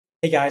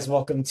Hey guys,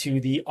 welcome to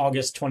the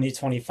August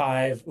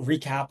 2025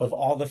 recap of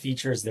all the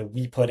features that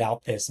we put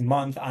out this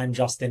month. I'm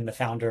Justin, the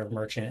founder of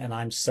Merchant, and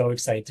I'm so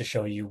excited to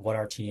show you what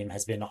our team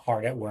has been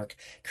hard at work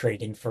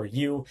creating for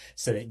you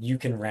so that you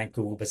can rank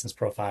Google business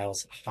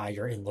profiles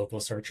higher in local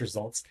search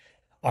results.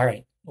 All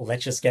right,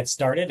 let's just get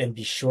started and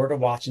be sure to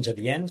watch until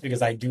the end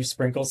because I do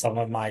sprinkle some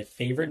of my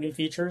favorite new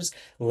features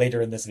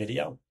later in this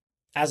video.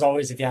 As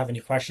always, if you have any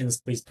questions,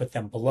 please put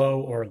them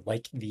below or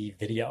like the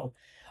video.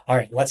 All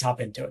right, let's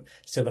hop into it.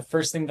 So the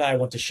first thing that I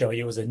want to show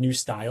you is a new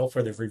style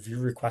for the review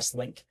request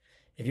link.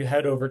 If you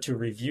head over to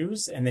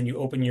reviews and then you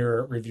open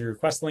your review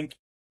request link,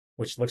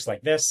 which looks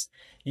like this,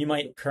 you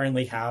might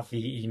currently have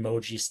the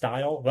emoji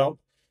style. Well,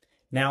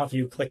 now if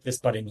you click this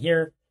button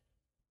here,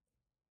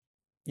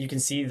 you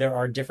can see there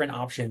are different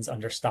options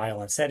under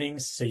style and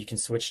settings. So you can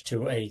switch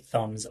to a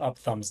thumbs up,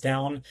 thumbs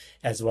down,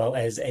 as well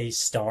as a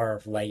star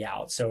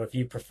layout. So if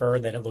you prefer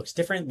that it looks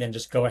different, then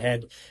just go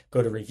ahead,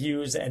 go to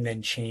reviews, and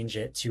then change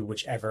it to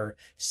whichever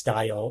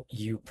style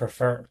you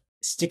prefer.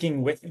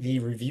 Sticking with the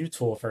review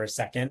tool for a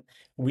second,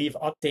 we've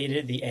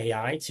updated the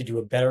AI to do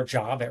a better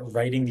job at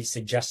writing the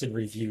suggested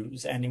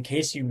reviews. And in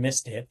case you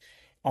missed it,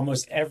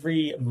 almost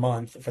every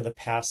month for the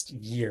past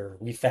year,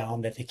 we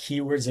found that the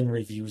keywords in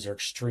reviews are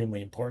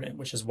extremely important,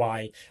 which is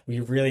why we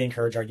really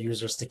encourage our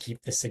users to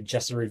keep the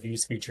suggested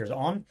reviews features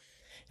on.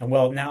 And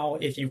well, now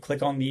if you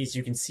click on these,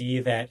 you can see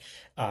that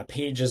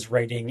Paige is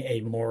writing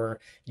a more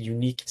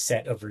unique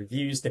set of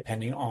reviews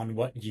depending on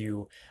what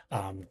you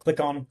click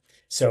on.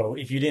 So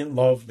if you didn't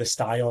love the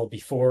style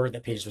before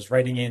that Paige was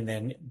writing in,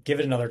 then give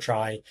it another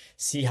try,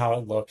 see how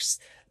it looks.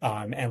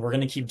 And we're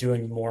going to keep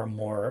doing more and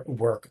more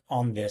work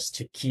on this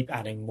to keep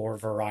adding more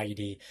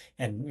variety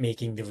and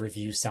making the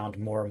reviews sound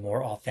more and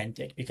more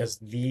authentic because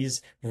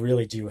these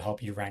really do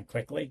help you rank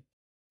quickly.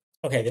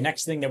 Okay, the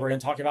next thing that we're going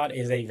to talk about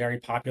is a very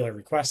popular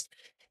request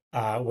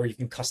where you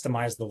can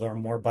customize the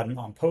Learn More button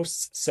on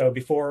posts. So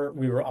before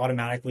we were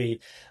automatically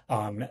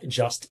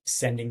just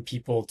sending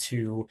people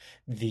to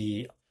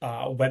the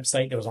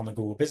website that was on the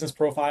Google Business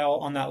profile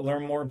on that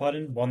Learn More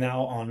button. Well,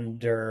 now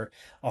under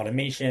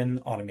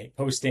automation, automate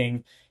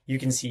posting, you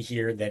can see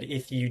here that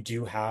if you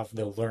do have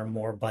the Learn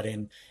More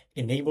button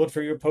enabled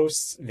for your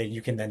posts, then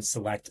you can then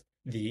select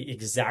the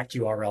exact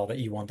URL that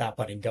you want that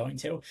button going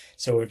to.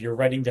 So if you're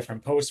writing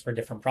different posts for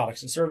different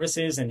products and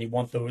services and you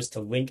want those to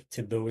link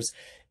to those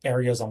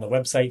areas on the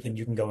website, then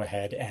you can go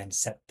ahead and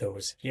set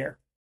those here.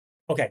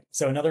 Okay,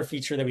 so another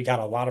feature that we got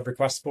a lot of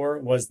requests for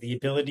was the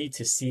ability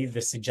to see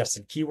the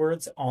suggested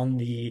keywords on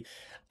the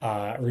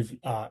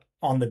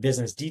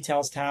business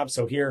details tab.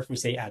 So here, if we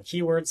say add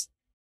keywords,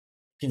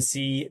 can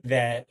see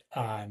that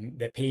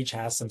that Paige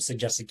has some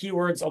suggested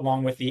keywords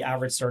along with the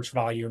average search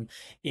volume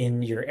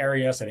in your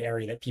area, so the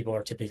area that people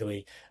are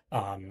typically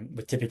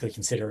would typically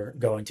consider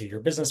going to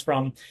your business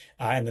from,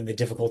 and then the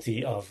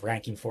difficulty of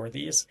ranking for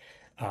these.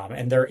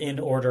 And they're in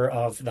order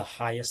of the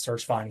highest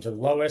search volume to the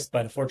lowest,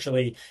 but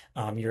unfortunately,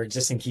 your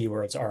existing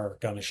keywords are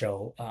going to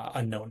show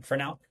unknown for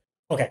now.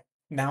 Okay,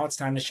 now it's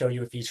time to show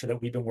you a feature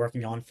that we've been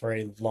working on for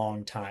a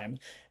long time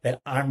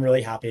that I'm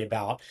really happy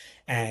about,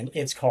 and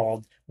it's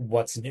called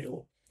What's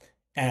New.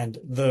 And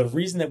the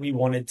reason that we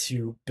wanted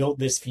to build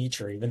this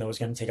feature, even though it's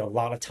going to take a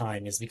lot of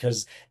time, is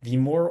because the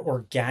more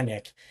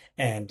organic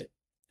and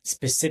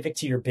specific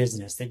to your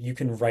business that you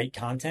can write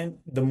content,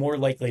 the more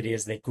likely it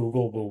is that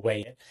Google will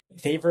weigh it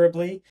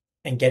favorably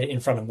and get it in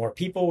front of more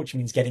people, which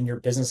means getting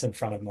your business in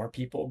front of more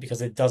people because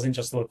it doesn't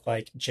just look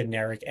like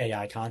generic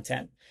AI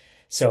content.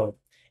 So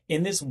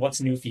in this What's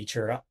New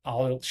feature,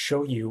 I'll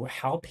show you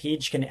how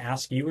Paige can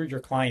ask you or your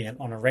client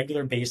on a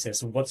regular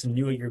basis what's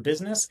new at your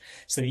business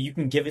so that you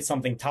can give it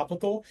something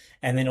topical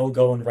and then it'll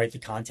go and write the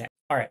content.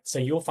 All right, so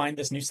you'll find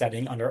this new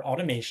setting under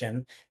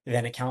Automation,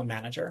 then Account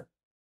Manager.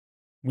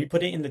 We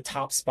put it in the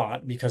top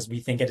spot because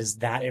we think it is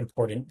that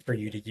important for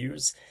you to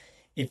use.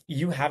 If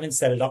you haven't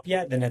set it up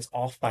yet, then it's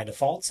off by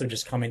default. So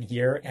just come in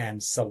here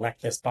and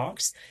select this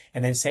box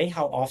and then say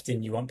how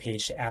often you want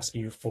Paige to ask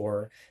you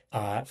for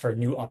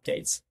new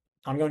updates.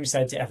 I'm going to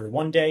set it to every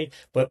 1 day,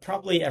 but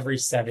probably every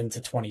 7 to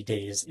 20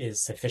 days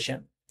is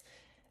sufficient.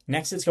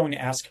 Next, it's going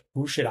to ask,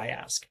 who should I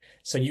ask?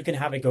 So you can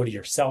have it go to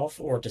yourself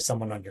or to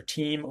someone on your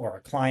team or a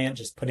client.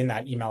 Just put in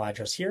that email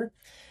address here,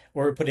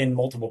 or put in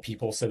multiple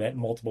people so that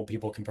multiple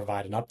people can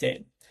provide an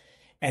update.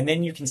 And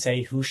then you can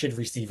say who should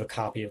receive a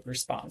copy of the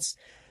response.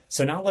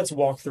 So now let's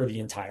walk through the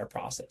entire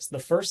process. The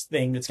first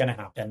thing that's going to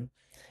happen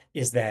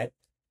is that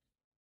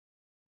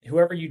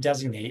whoever you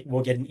designate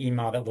will get an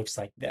email that looks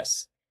like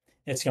this.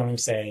 It's going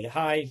to say,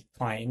 hi,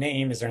 client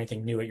name. Is there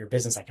anything new at your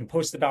business I can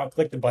post about?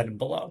 Click the button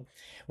below.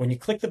 When you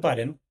click the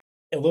button,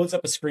 it loads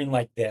up a screen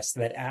like this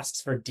that asks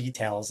for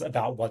details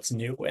about what's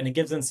new and it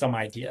gives them some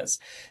ideas.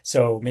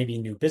 So maybe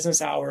new business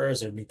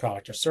hours or new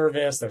product or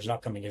service, there's an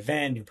upcoming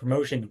event, new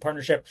promotion, new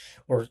partnership,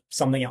 or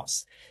something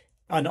else.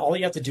 And all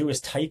you have to do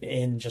is type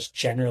in just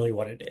generally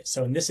what it is.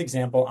 So in this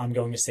example, I'm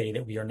going to say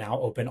that we are now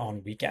open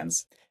on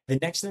weekends. The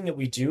next thing that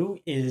we do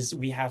is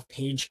we have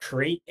Paige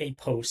create a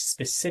post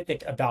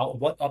specific about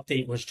what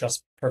update was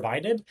just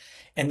provided.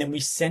 And then we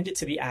send it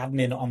to the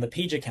admin on the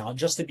Paige account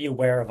just to be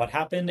aware of what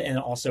happened and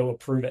also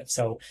approve it.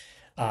 So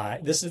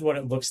this is what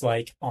it looks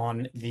like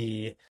on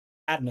the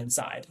admin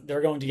side.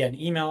 They're going to get an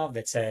email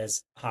that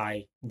says,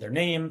 hi, their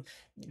name,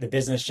 the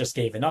business just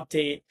gave an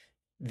update.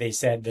 They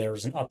said there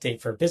was an update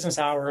for business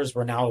hours.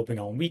 We're now open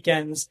on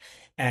weekends.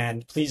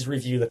 And please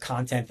review the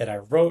content that I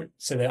wrote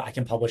so that I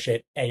can publish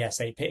it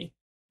ASAP.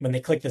 When they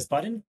click this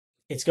button,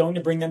 it's going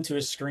to bring them to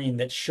a screen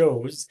that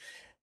shows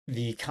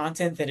the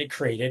content that it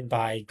created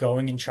by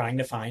going and trying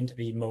to find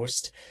the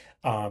most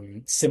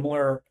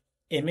similar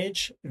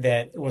image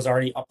that was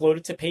already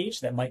uploaded to Paige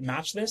that might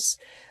match this.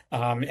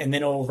 And then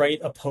it'll write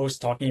a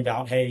post talking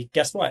about, hey,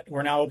 guess what?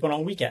 We're now open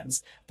on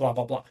weekends, blah,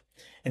 blah, blah.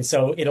 And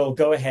so it'll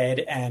go ahead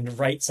and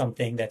write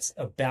something that's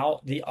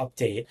about the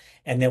update.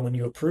 And then when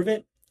you approve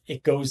it,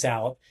 it goes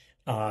out.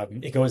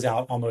 It goes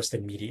out almost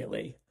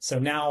immediately. So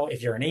now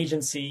if you're an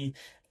agency,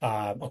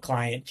 a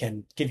client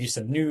can give you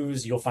some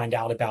news, you'll find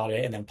out about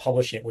it and then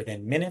publish it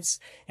within minutes.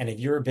 And if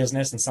you're a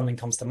business and something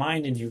comes to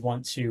mind and you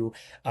want to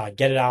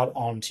get it out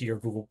onto your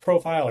Google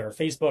profile or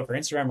Facebook or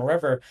Instagram or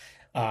wherever,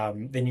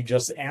 then you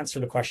just answer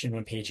the question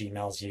when Paige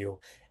emails you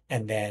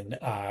and then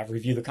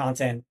review the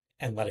content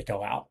and let it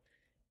go out.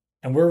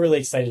 And we're really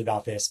excited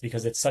about this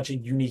because it's such a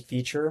unique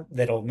feature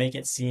that'll make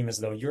it seem as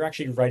though you're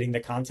actually writing the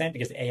content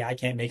because AI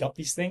can't make up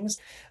these things,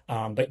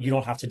 but you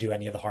don't have to do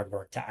any of the hard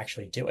work to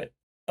actually do it.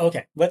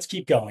 Okay, let's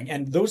keep going.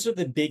 And those are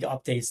the big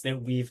updates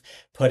that we've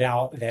put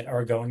out that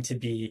are going to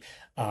be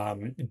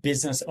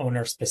business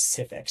owner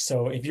specific.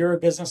 So if you're a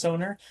business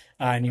owner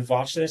and you've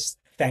watched this,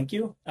 thank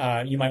you.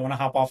 You might want to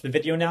hop off the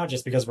video now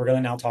just because we're going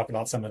to now talk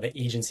about some of the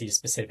agency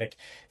specific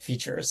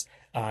features.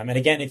 And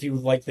again, if you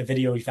liked the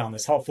video, you found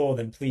this helpful,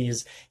 then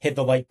please hit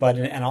the like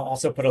button. And I'll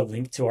also put a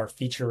link to our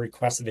feature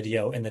request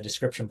video in the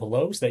description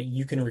below so that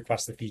you can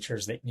request the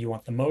features that you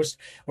want the most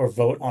or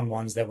vote on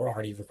ones that were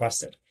already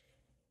requested.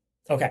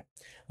 Okay,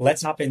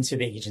 let's hop into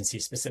the agency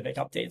specific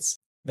updates.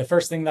 The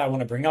first thing that I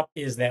want to bring up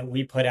is that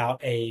we put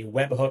out a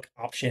webhook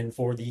option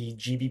for the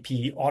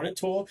GBP audit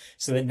tool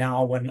so that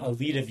now when a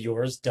lead of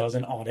yours does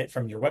an audit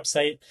from your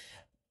website,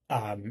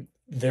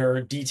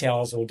 their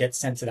details will get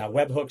sent to that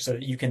webhook so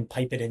that you can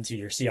pipe it into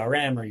your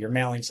CRM or your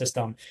mailing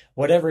system,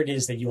 whatever it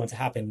is that you want to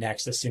happen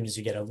next as soon as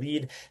you get a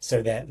lead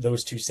so that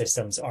those two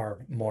systems are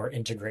more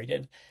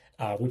integrated.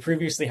 We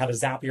previously had a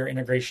Zapier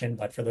integration,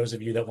 but for those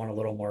of you that want a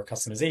little more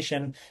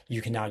customization,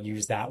 you can now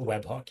use that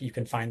webhook. You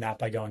can find that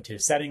by going to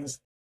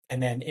settings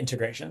and then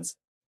integrations.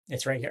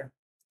 It's right here.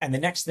 And the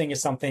next thing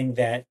is something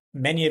that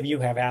many of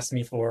you have asked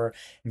me for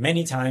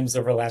many times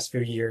over the last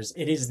few years.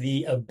 It is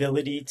the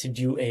ability to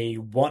do a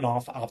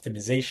one-off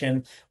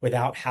optimization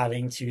without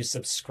having to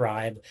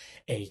subscribe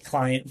a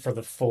client for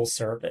the full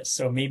service.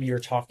 So maybe you're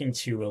talking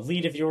to a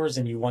lead of yours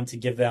and you want to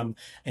give them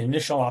an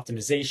initial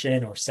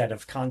optimization or set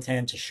of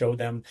content to show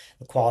them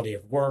the quality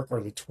of work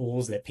or the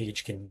tools that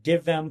Paige can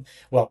give them.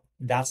 Well,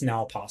 that's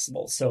now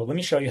possible. So let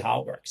me show you how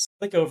it works.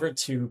 Click over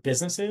to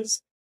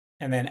businesses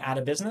and then add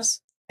a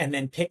business, and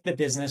then pick the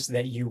business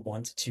that you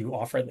want to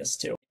offer this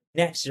to.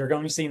 Next, you're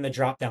going to see in the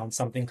dropdown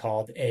something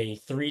called a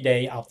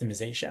 3-day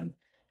optimization.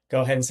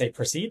 Go ahead and say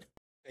proceed.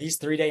 These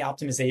 3-day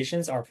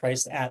optimizations are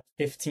priced at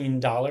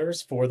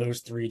 $15 for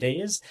those 3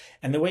 days.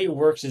 And the way it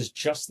works is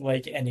just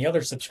like any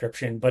other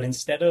subscription, but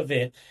instead of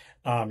it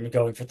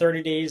going for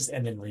 30 days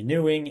and then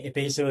renewing, it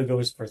basically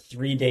goes for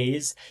 3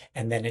 days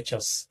and then it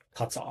just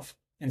cuts off.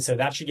 And so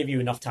that should give you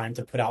enough time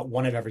to put out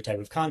one of every type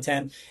of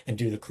content and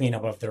do the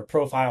cleanup of their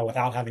profile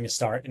without having to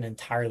start an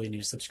entirely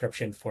new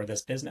subscription for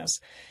this business.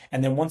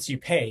 And then once you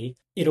pay,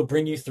 it'll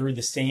bring you through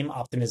the same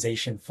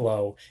optimization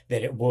flow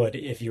that it would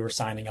if you were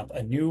signing up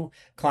a new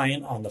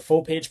client on the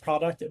full Paige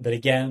product. But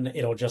again,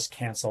 it'll just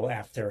cancel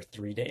after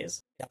 3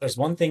 days. Now, there's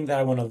one thing that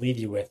I want to leave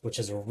you with, which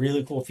is a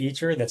really cool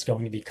feature that's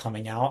going to be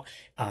coming out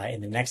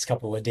in the next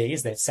couple of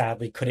days that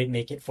sadly couldn't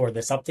make it for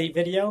this update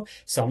video.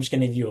 So I'm just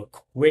going to give you a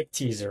quick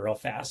teaser real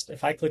fast.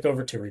 If I click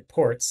over to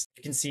reports,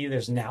 you can see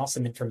there's now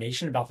some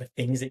information about the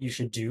things that you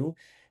should do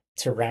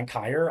to rank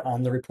higher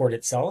on the report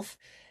itself,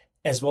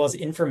 as well as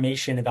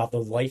information about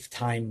the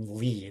lifetime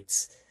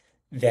leads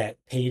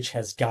that Paige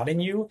has gotten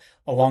you,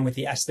 along with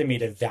the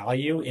estimated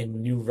value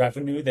in new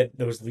revenue that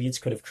those leads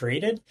could have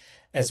created,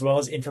 as well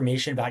as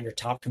information about your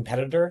top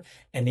competitor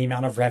and the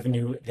amount of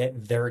revenue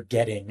that they're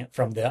getting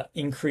from the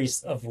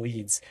increase of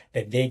leads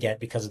that they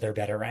get because of their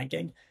better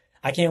ranking.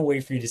 I can't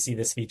wait for you to see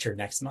this feature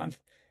next month.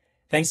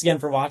 Thanks again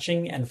for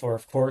watching and for,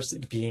 of course,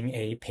 being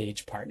a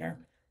Paige partner.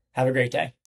 Have a great day.